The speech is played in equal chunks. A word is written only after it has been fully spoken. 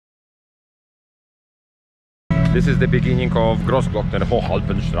This is the beginning of Grossglockner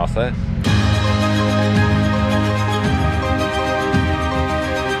Hochalpenstraße.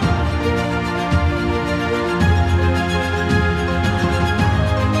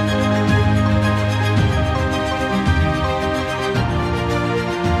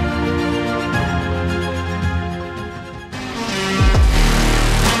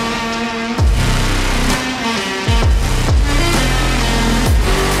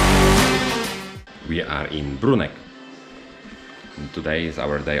 We are in Bruneck. And today is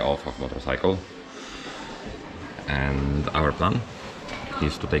our day off of motorcycle, and our plan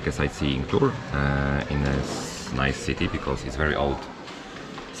is to take a sightseeing tour in a nice city because it's very old.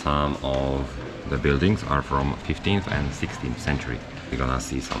 Some of the buildings are from 15th and 16th century. We're gonna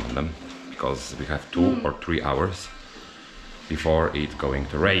see some of them because we have 2 or 3 hours before it's going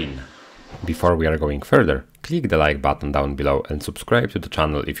to rain. Before we are going further, click the like button down below and subscribe to the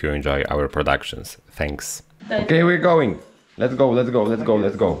channel if you enjoy our productions. Thanks. Okay, we're going. Let's go, let's go, let's go,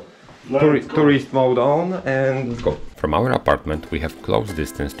 let's go. Tourist mode on and let's go. From our apartment we have close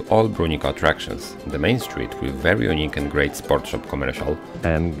distance to all Bruneck attractions. The main street with very unique and great sport shop commercial.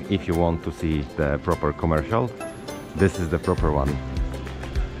 And if you want to see the proper commercial, this is the proper one.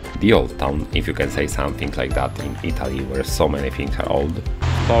 The old town, if you can say something like that in Italy, where so many things are old.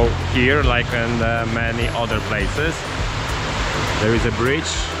 So here, like in many other places, there is a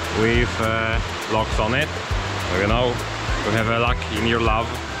bridge with locks on it. So, you know, to have a luck in your love.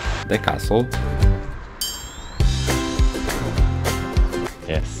 The castle.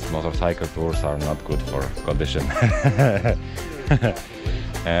 Yes, motorcycle tours are not good for condition.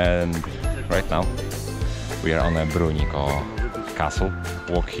 And right now we are on a Bruneck castle.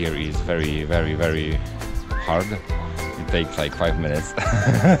 Walk here is very, very, very hard. It takes like 5 minutes.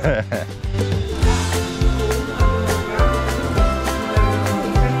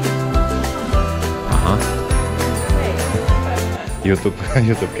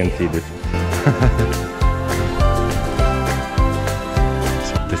 YouTube can see this.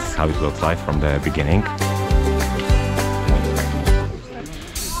 So this is how it looks like from the beginning.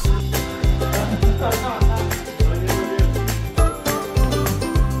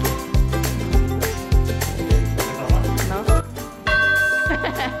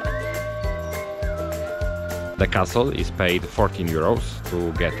 The castle is paid 14 euros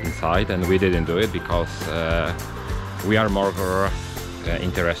to get inside, and we didn't do it because we are more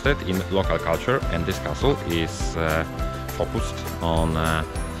interested in local culture, and this castle is focused on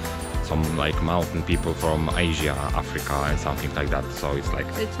some like mountain people from Asia, Africa and something like that. So it's like...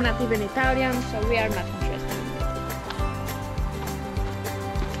 It's not even Italian, so we are not interested.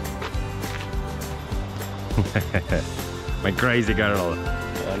 My crazy girl.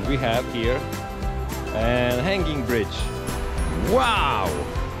 And we have here a hanging bridge. Wow!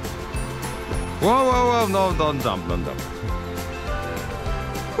 Whoa, whoa, whoa, no, don't jump, don't jump.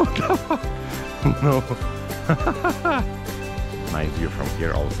 What the fuck? No. Nice view from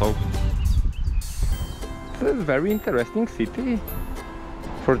here also. It's a very interesting city.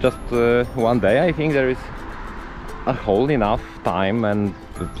 For just one day, I think there is a whole enough time and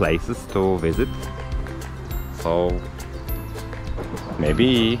places to visit. So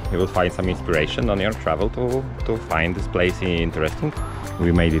maybe you will find some inspiration on your travel to find this place interesting.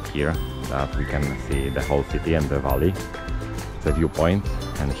 We made it here, that we can see the whole city and the valley. It's a viewpoint,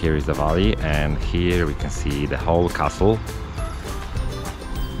 and here is the valley, and here we can see the whole castle,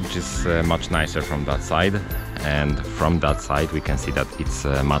 which is much nicer from that side. And from that side we can see that it's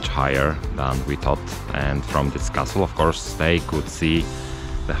much higher than we thought. And from this castle, of course, they could see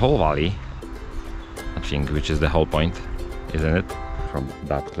the whole valley, I think, which is the whole point, isn't it? From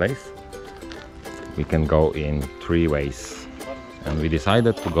that place we can go in 3 ways, and we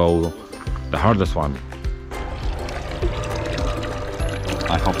decided to go the hardest one.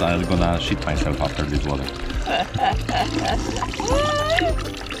 I hope that I'm gonna shit myself after this water.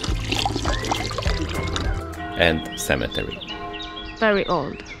 And cemetery. Very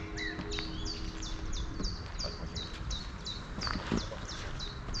old.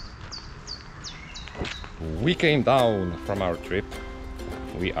 We came down from our trip.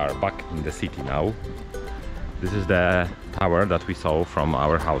 We are back in the city now. This is the tower that we saw from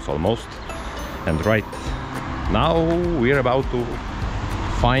our house almost. And right now we're about to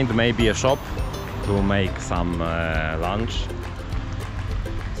find maybe a shop to make some lunch,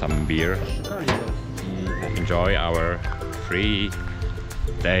 some beer, enjoy our free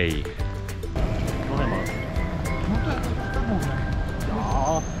day.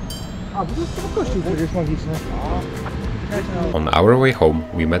 On our way home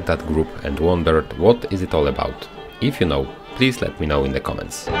we met that group and wondered what is it all about. If you know, please let me know in the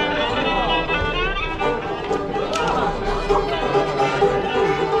comments.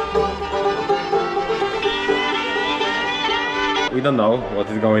 we don't know what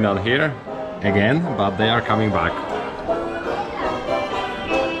is going on here again, but they are coming back.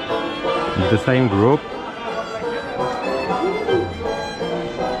 It's the same group.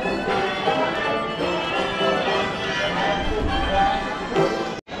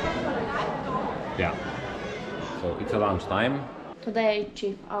 Yeah. So it's a lunchtime. Today,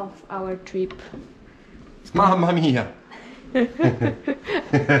 chief of our trip. Mamma mia!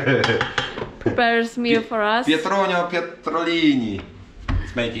 Prepares meal for us. Pietronio Pietrolini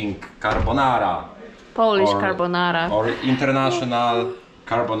is making carbonara. Polish carbonara. Or international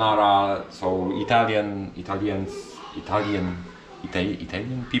carbonara. So Italian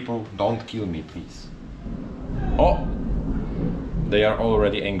people, don't kill me, please. Oh, they are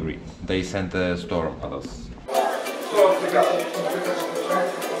already angry. They sent a storm at us.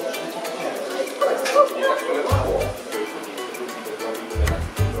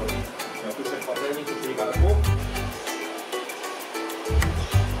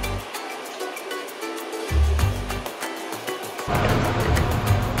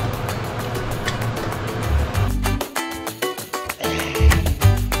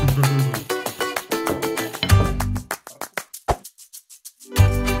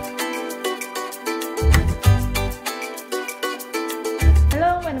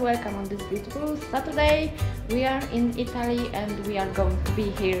 Welcome on this beautiful Saturday. We are in Italy and we are going to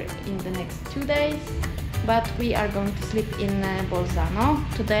be here in the next 2 days, but we are going to sleep in Bolzano.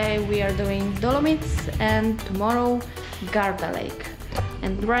 Today we are doing Dolomites and tomorrow Garda Lake.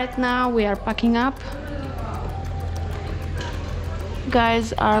 And right now we are packing up.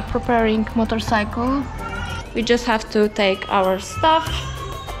 Guys are preparing motorcycle. We just have to take our stuff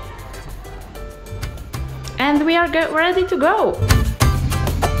and we are ready to go.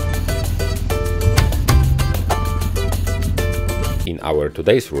 In our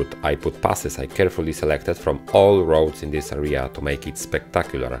today's route, I put passes I carefully selected from all roads in this area to make it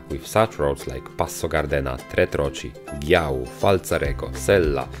spectacular, with such roads like Passo Gardena, Tre Troci, Ghiau, Falzareco,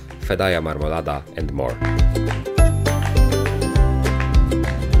 Sella, Fedaia Marmolada and more.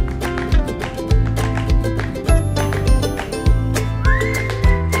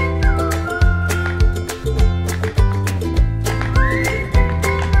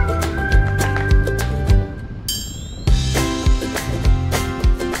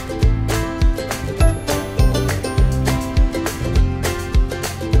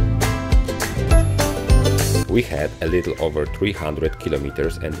 We had a little over 300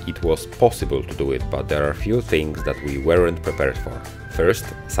 kilometers and it was possible to do it, but there are few things that we weren't prepared for. First,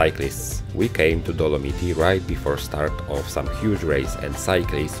 cyclists. We came to Dolomiti right before start of some huge race and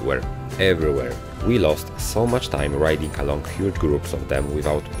cyclists were everywhere. We lost so much time riding along huge groups of them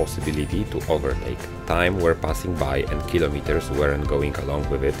without possibility to overtake. Time were passing by and kilometers weren't going along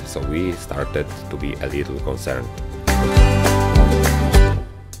with it, so we started to be a little concerned.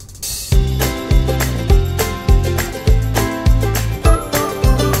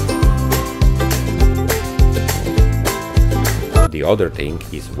 The other thing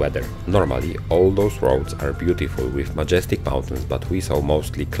is weather. Normally all those roads are beautiful with majestic mountains, but we saw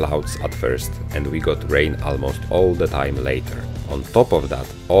mostly clouds at first and we got rain almost all the time later. On top of that,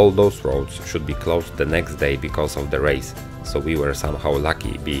 all those roads should be closed the next day because of the race, so we were somehow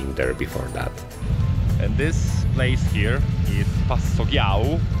lucky being there before that. And this place here is Passo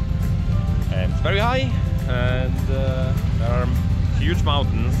Ghiau, and it's very high and there are huge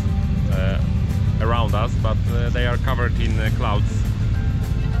mountains around us, but they are covered in clouds,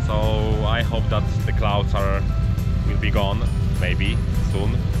 so I hope that the clouds will be gone maybe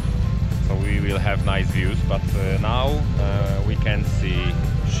soon, so we will have nice views, but now we can't see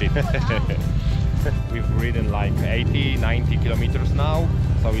shit. We've ridden like 80-90 kilometers now,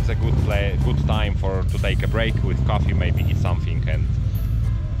 so it's a good time to take a break with coffee, maybe eat something and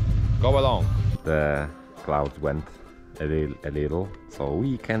go along. The clouds went a little, so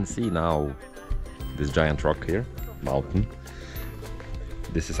we can see now this giant rock here, mountain.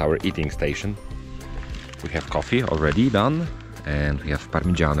 This is our eating station. We have coffee already done, and we have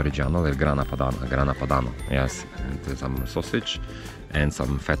Parmigiano Reggiano and grana padano, yes, and some sausage and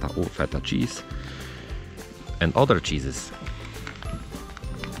some feta cheese and other cheeses.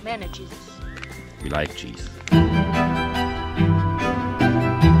 Many cheeses. We like cheese.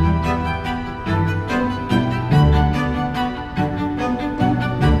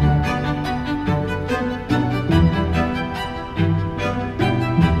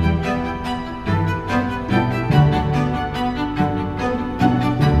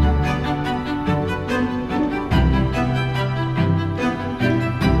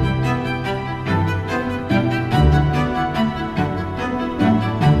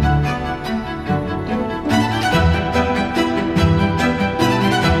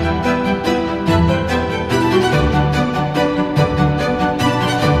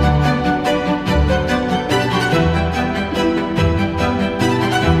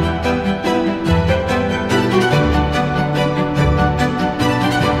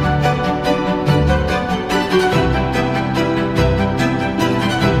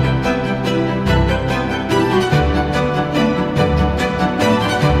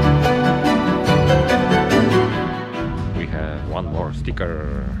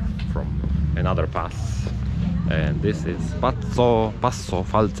 Passo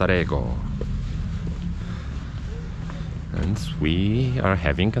Falzarego. And we are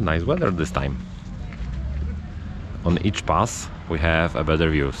having a nice weather this time. On each pass we have a better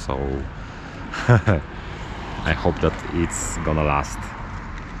view, so I hope that it's gonna last.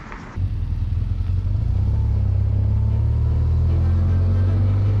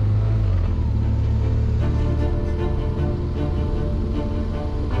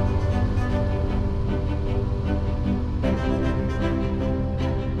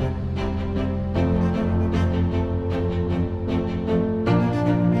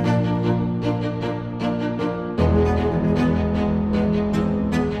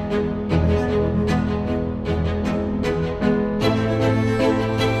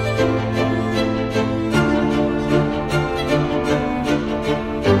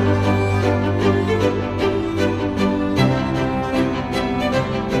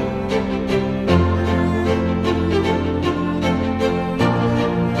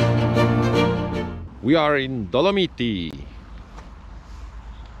 We are in Dolomiti.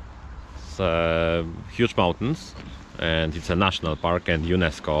 It's huge mountains, and it's a national park and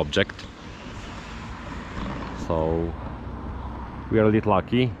UNESCO object. So we are a little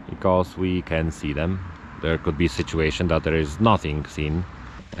lucky because we can see them. There could be a situation that there is nothing seen,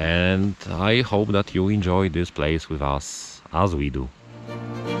 and I hope that you enjoy this place with us as we do.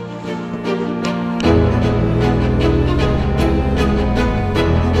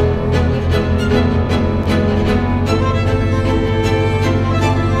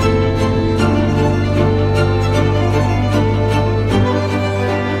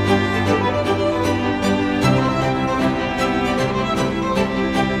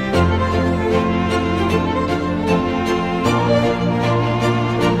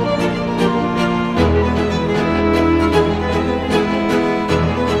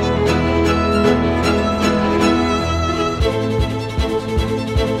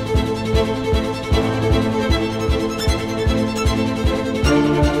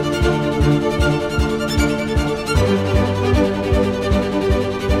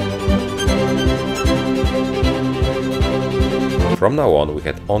 From now on we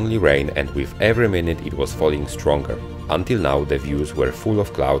had only rain, and with every minute it was falling stronger. Until now the views were full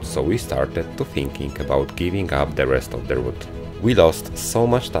of clouds, so we started to thinking about giving up the rest of the route. We lost so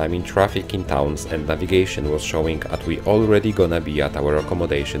much time in traffic in towns, and navigation was showing that we already gonna be at our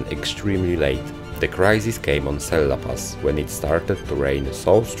accommodation extremely late. The crisis came on Sella Pass, when it started to rain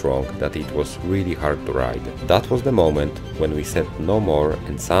so strong that it was really hard to ride. That was the moment when we said no more,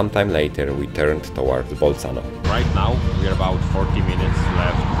 and sometime later we turned towards Bolzano. Right now we are about 40 minutes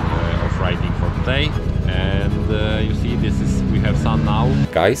left of riding for today, and you see we have sun now.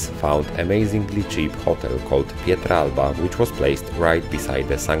 Guys found amazingly cheap hotel called Pietralba, which was placed right beside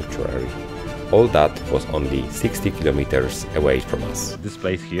the sanctuary. All that was only 60 kilometers away from us. This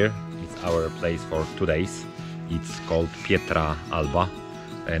place here, our place for 2 days. It's called Pietra Alba,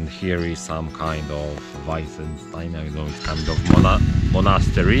 and here is some kind of Weissenstein, I know it's kind of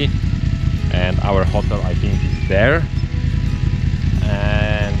monastery, and our hotel I think is there,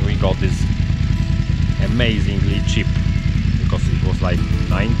 and we got this amazingly cheap because it was like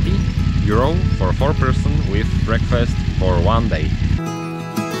 90 euro for 4 person with breakfast for 1 day.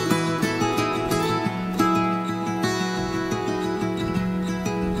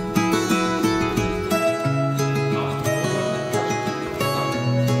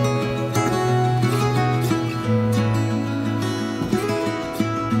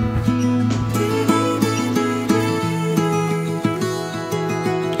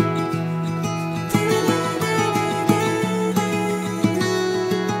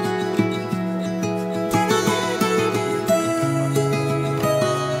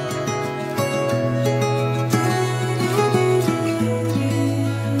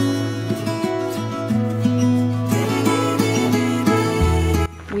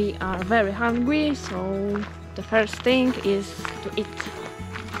 Very hungry, so the first thing is to eat.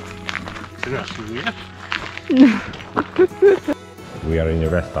 We are in a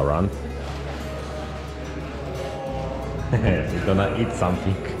restaurant. We're gonna eat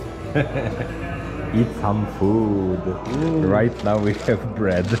something. Eat some food. Right now we have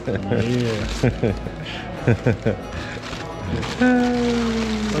bread.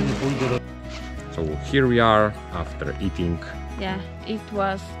 So here we are after eating. Yeah, it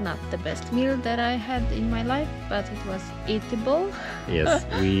was not the best meal that I had in my life, but it was eatable. Yes,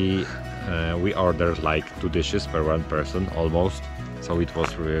 we ordered like 2 dishes per 1 person almost, so it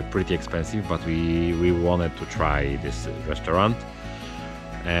was pretty expensive, but we wanted to try this restaurant,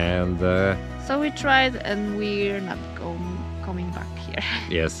 and so we tried, and we're not coming back here.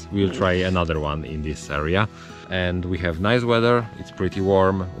 Yes, we'll try another one in this area. And we have nice weather, it's pretty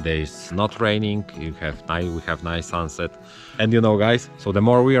warm, there's not raining, we have nice sunset. And you know guys, so the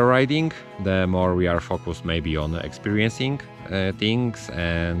more we are riding, the more we are focused maybe on experiencing things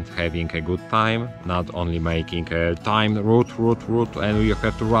and having a good time, not only making a timed route and we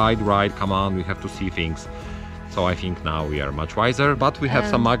have to ride, come on, we have to see things. So I think now we are much wiser, but we have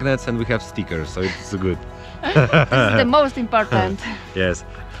some magnets and we have stickers, so it's good. This is the most important. Yes,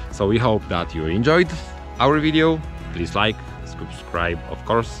 so we hope that you enjoyed our video. Please like, subscribe of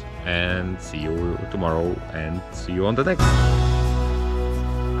course, and see you tomorrow and see you on the next.